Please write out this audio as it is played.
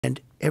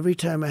every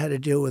time I had to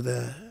deal with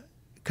a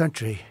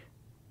country,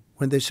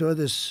 when they saw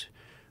this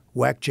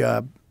whack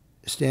job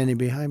standing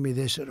behind me,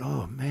 they said,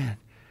 oh, man,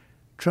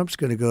 Trump's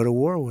going to go to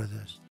war with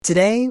us.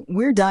 Today,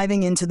 we're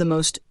diving into the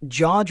most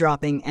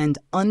jaw-dropping and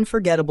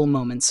unforgettable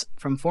moments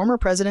from former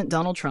President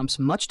Donald Trump's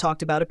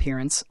much-talked-about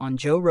appearance on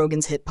Joe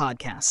Rogan's hit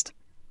podcast.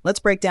 Let's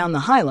break down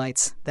the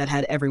highlights that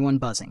had everyone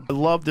buzzing. I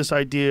love this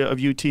idea of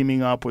you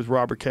teaming up with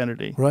Robert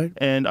Kennedy. Right.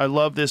 And I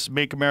love this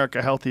Make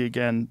America Healthy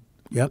Again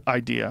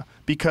idea,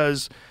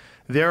 because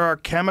there are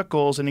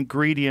chemicals and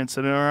ingredients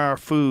in our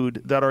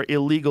food that are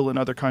illegal in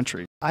other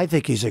countries. I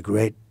think he's a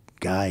great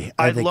guy.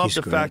 I love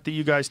the fact that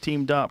you guys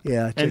teamed up.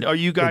 Yeah. And are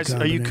you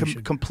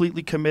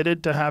completely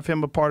committed to have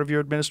him a part of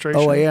your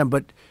administration? Oh, I am.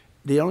 But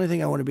the only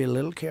thing I want to be a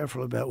little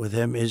careful about with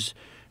him is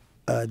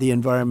the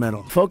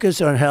environmental.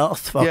 Focus on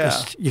health.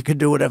 Focus. Yeah. You can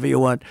do whatever you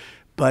want.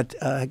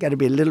 But I got to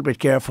be a little bit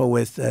careful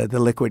with the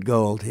liquid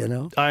gold, you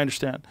know? I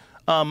understand.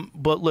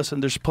 But listen,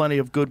 there's plenty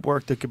of good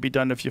work that could be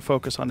done if you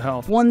focus on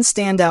health. One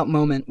standout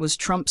moment was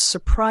Trump's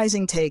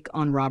surprising take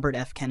on Robert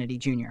F. Kennedy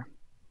Jr.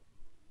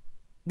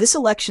 This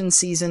election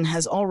season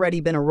has already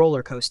been a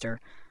roller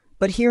coaster,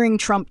 but hearing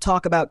Trump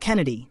talk about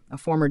Kennedy, a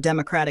former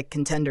Democratic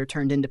contender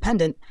turned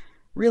independent,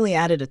 really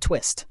added a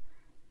twist.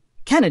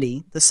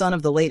 Kennedy, the son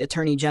of the late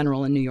Attorney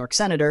General and New York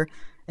Senator,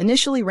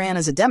 initially ran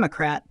as a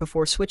Democrat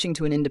before switching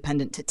to an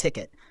independent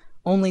ticket,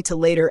 only to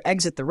later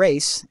exit the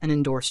race and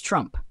endorse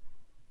Trump.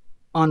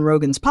 On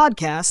Rogan's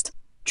podcast,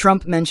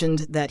 Trump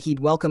mentioned that he'd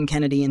welcome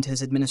Kennedy into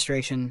his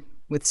administration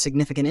with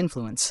significant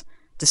influence,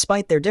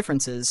 despite their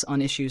differences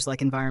on issues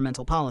like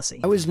environmental policy.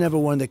 I was never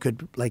one that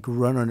could, like,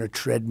 run on a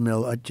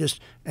treadmill.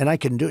 And I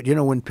can do it. You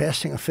know, when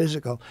passing a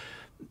physical,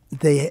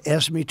 they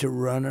ask me to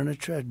run on a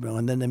treadmill,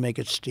 and then they make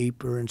it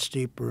steeper and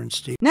steeper and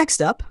steeper.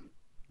 Next up,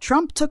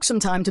 Trump took some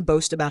time to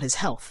boast about his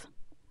health.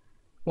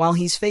 While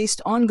he's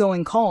faced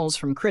ongoing calls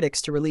from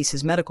critics to release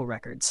his medical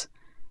records,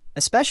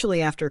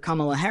 especially after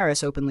Kamala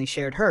Harris openly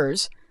shared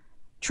hers,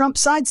 Trump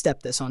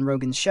sidestepped this on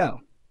Rogan's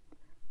show.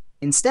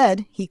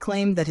 Instead, he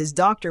claimed that his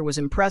doctor was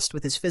impressed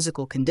with his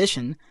physical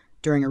condition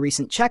during a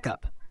recent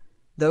checkup,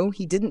 though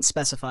he didn't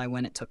specify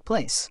when it took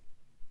place.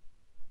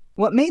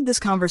 What made this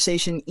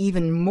conversation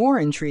even more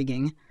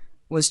intriguing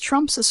was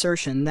Trump's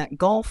assertion that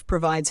golf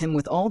provides him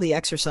with all the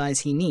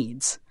exercise he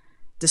needs,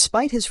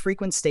 despite his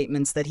frequent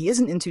statements that he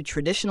isn't into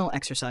traditional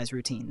exercise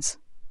routines.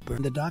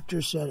 The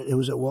doctor said, it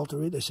was at Walter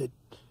Reed, they said,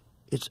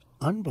 it's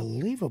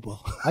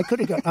unbelievable. I could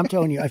have gone, I'm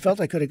telling you, I felt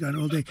I could have gone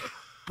all day.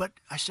 But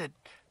I said,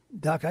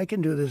 Doc, I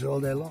can do this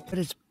all day long. But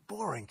it's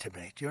boring to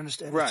me. Do you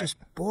understand? Right. It's just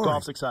boring.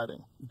 Golf's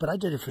exciting. But I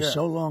did it for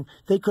so long.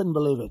 They couldn't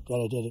believe it that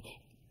I did it.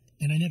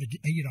 And I never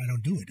did, you know, I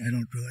don't do it. I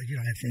don't, you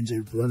know, I have friends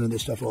that run on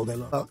this stuff all day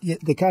long. Well, yeah,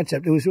 the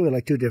concept, it was really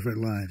like two different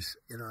lives.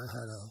 You know, I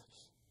had a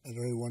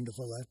very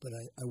wonderful life, but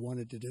I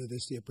wanted to do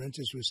this. The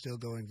Apprentice was still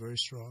going very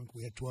strong.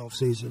 We had 12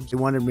 seasons. They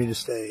wanted me to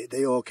stay.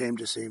 They all came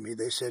to see me.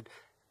 They said,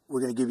 we're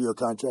going to give you a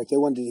contract. They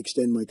wanted to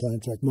extend my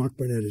contract. Mark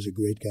Burnett is a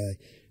great guy.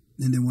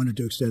 And they wanted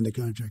to extend the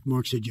contract.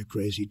 Mark said, you're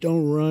crazy.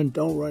 Don't run,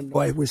 don't run.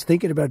 Well, I was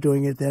thinking about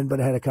doing it then,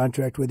 but I had a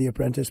contract with The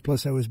Apprentice.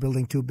 Plus, I was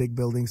building 2 big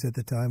buildings at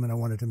the time, and I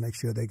wanted to make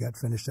sure they got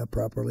finished up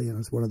properly. And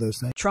it's one of those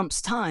things.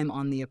 Trump's time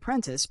on The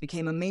Apprentice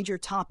became a major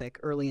topic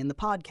early in the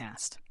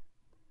podcast.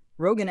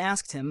 Rogan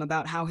asked him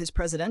about how his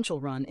presidential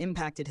run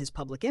impacted his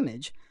public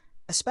image,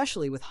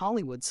 especially with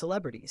Hollywood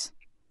celebrities.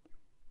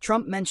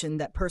 Trump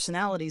mentioned that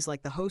personalities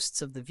like the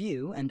hosts of The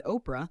View and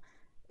Oprah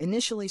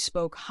initially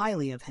spoke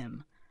highly of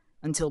him,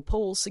 until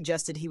polls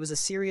suggested he was a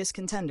serious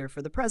contender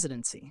for the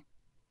presidency.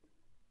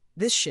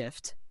 This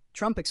shift,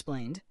 Trump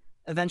explained,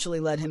 eventually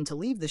led him to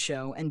leave the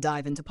show and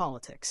dive into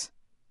politics.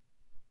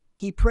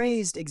 He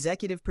praised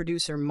executive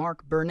producer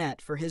Mark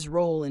Burnett for his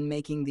role in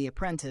making The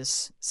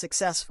Apprentice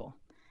successful,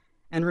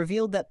 and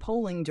revealed that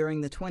polling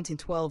during the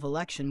 2012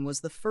 election was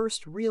the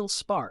first real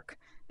spark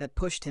that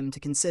pushed him to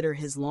consider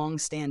his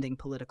long-standing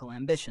political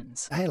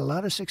ambitions. I had a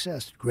lot of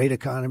success. Great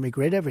economy,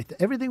 great everything.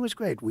 Everything was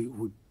great.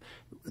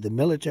 The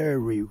military,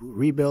 we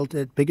rebuilt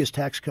it, biggest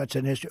tax cuts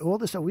in history, all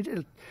this stuff.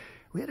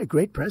 We had a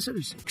great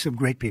presidency. Some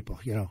great people,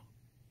 you know,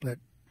 but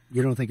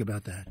you don't think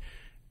about that.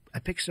 I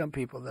picked some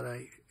people that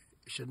I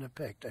shouldn't have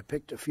picked. I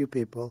picked a few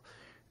people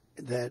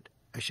that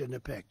I shouldn't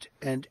have picked.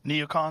 And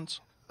neocons?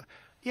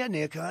 Yeah,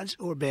 neocons,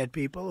 or bad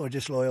people, or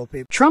disloyal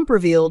people. Trump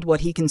revealed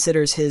what he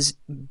considers his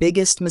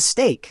biggest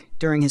mistake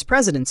during his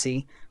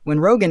presidency when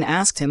Rogan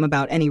asked him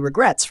about any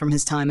regrets from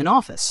his time in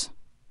office.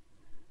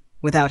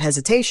 Without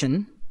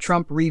hesitation,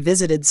 Trump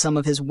revisited some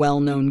of his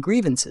well-known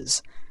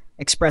grievances,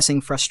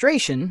 expressing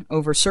frustration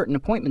over certain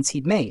appointments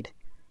he'd made.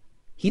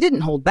 He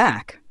didn't hold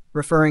back,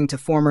 referring to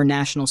former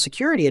National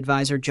Security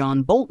Advisor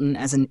John Bolton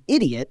as an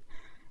idiot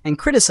and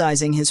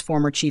criticizing his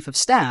former Chief of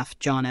Staff,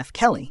 John F.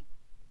 Kelly.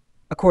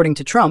 According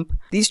to Trump,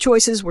 these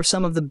choices were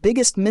some of the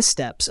biggest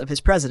missteps of his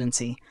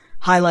presidency,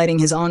 highlighting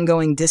his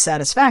ongoing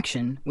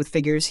dissatisfaction with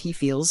figures he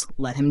feels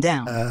let him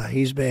down.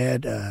 He's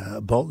bad.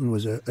 Bolton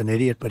was an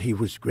idiot, but he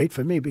was great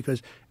for me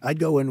because I'd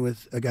go in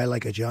with a guy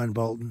like a John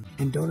Bolton.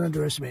 And don't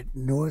underestimate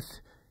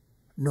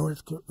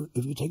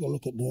if you take a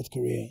look at North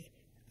Korea,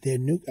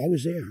 I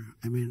was there.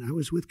 I mean, I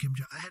was with Kim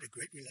Jong. I had a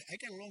great I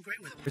got along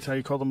great with him. That's how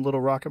you called him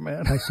Little Rocket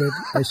Man? I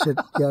said,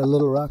 yeah,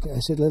 Little Rocket. I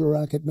said, Little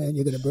Rocket Man,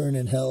 you're going to burn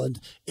in hell. And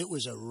it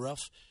was a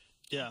rough...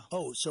 Yeah.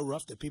 Oh, so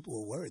rough that people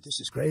were worried.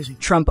 This is crazy.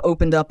 Trump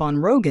opened up on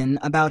Rogan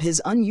about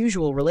his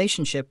unusual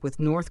relationship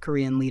with North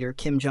Korean leader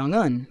Kim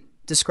Jong-un,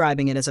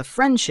 describing it as a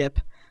friendship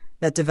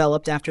that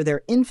developed after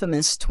their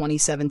infamous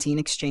 2017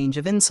 exchange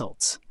of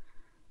insults.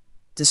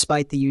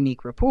 Despite the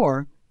unique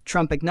rapport,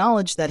 Trump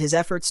acknowledged that his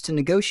efforts to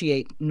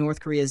negotiate North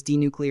Korea's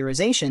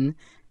denuclearization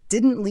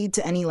didn't lead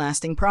to any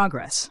lasting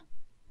progress.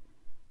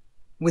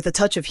 With a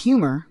touch of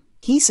humor,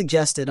 he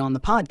suggested on the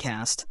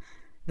podcast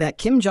that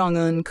Kim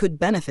Jong-un could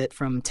benefit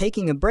from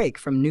taking a break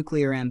from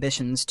nuclear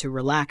ambitions to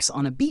relax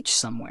on a beach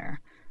somewhere,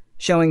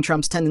 showing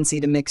Trump's tendency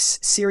to mix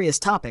serious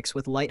topics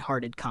with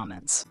lighthearted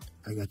comments.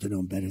 I got to know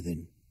him better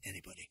than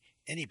anybody.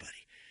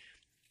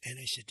 And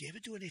I said, do you ever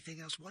do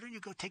anything else? Why don't you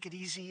go take it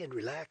easy and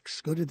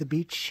relax? Go to the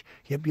beach.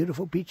 You have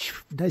beautiful beach,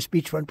 nice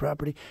beachfront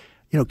property.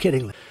 You know,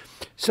 kidding.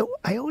 So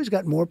I always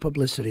got more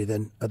publicity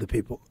than other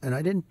people.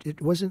 And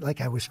it wasn't like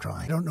I was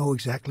trying. I don't know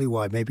exactly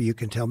why. Maybe you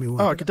can tell me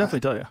why. Oh, I could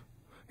definitely tell you.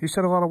 You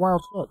said a lot of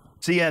wild shit.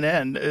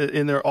 CNN,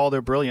 in all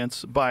their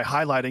brilliance, by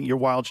highlighting your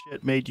wild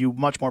shit, made you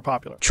much more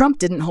popular. Trump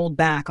didn't hold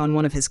back on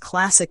one of his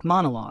classic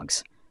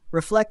monologues,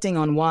 reflecting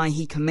on why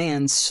he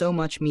commands so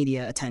much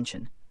media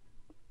attention.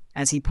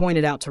 As he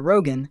pointed out to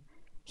Rogan,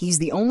 he's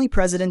the only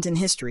president in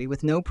history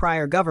with no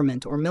prior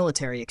government or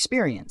military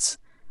experience,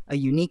 a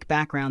unique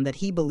background that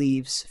he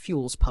believes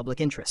fuels public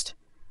interest.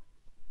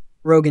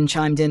 Rogan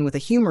chimed in with a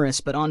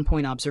humorous but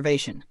on-point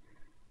observation.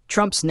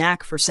 Trump's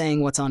knack for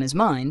saying what's on his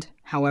mind,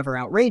 however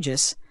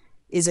outrageous,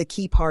 is a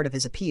key part of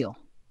his appeal.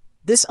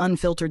 This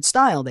unfiltered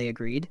style, they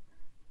agreed,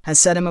 has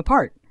set him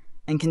apart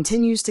and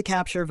continues to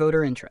capture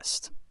voter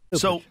interest.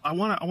 So I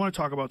want to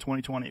talk about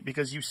 2020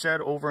 because you said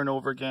over and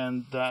over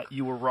again that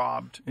you were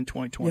robbed in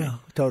 2020. Yeah,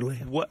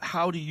 totally.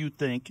 How do you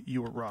think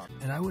you were robbed?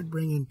 And I would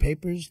bring in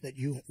papers that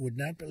you would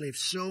not believe.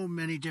 So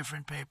many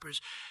different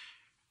papers.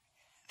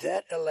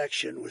 That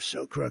election was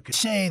so crooked.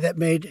 Say that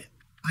made,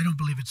 I don't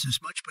believe it's this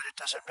much, but it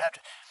doesn't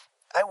matter.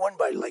 I won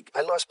by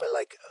I lost by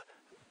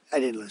I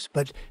didn't lose,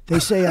 but they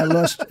say I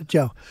lost,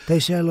 Joe, they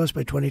say I lost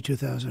by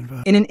 22,000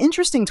 votes. In an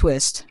interesting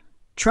twist,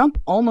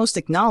 Trump almost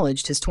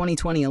acknowledged his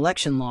 2020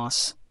 election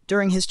loss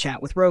during his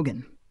chat with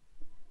Rogan.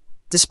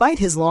 Despite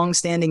his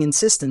long-standing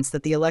insistence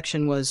that the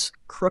election was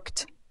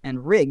crooked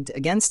and rigged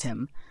against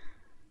him,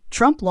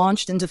 Trump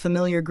launched into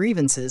familiar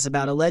grievances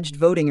about alleged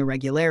voting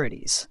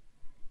irregularities.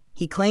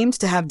 He claimed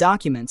to have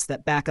documents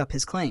that back up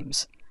his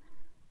claims.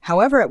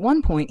 However, at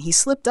one point he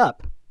slipped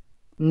up,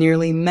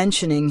 nearly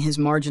mentioning his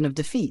margin of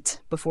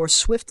defeat before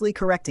swiftly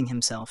correcting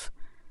himself.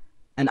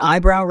 An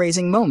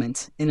eyebrow-raising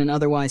moment in an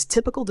otherwise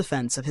typical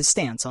defense of his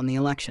stance on the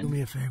election. Do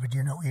me a favor, do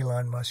you know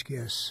Elon Musk?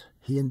 Yes.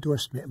 He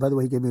endorsed me. By the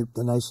way, he gave me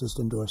the nicest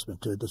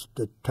endorsement, too.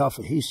 The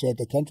tougher. He said,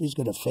 the country's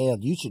going to fail.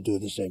 You should do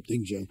the same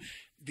thing, Joe,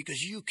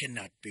 because you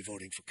cannot be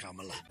voting for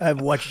Kamala. I've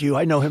watched you.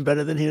 I know him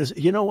better than he does.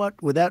 You know what?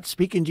 Without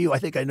speaking to you, I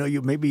think I know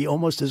you maybe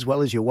almost as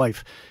well as your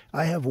wife.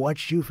 I have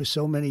watched you for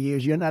so many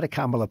years. You're not a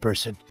Kamala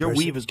person. Your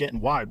weave is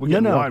getting wide. We're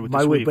getting wide with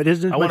this weave. But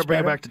isn't it I want to bring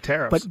better? it back to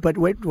tariffs. But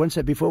wait one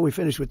second before we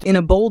finish with... In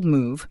a bold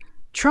move,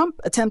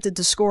 Trump attempted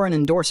to score an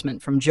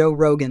endorsement from Joe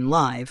Rogan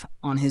live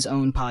on his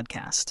own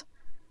podcast.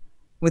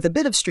 With a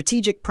bit of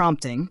strategic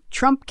prompting,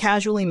 Trump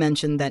casually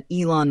mentioned that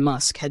Elon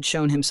Musk had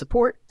shown him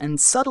support and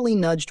subtly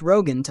nudged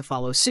Rogan to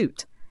follow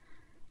suit.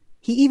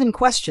 He even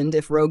questioned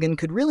if Rogan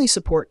could really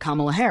support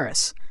Kamala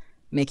Harris,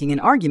 making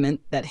an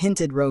argument that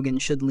hinted Rogan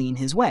should lean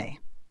his way.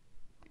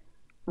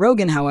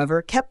 Rogan,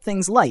 however, kept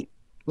things light,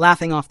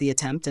 laughing off the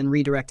attempt and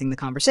redirecting the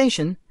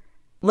conversation,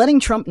 letting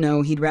Trump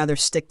know he'd rather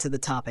stick to the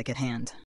topic at hand.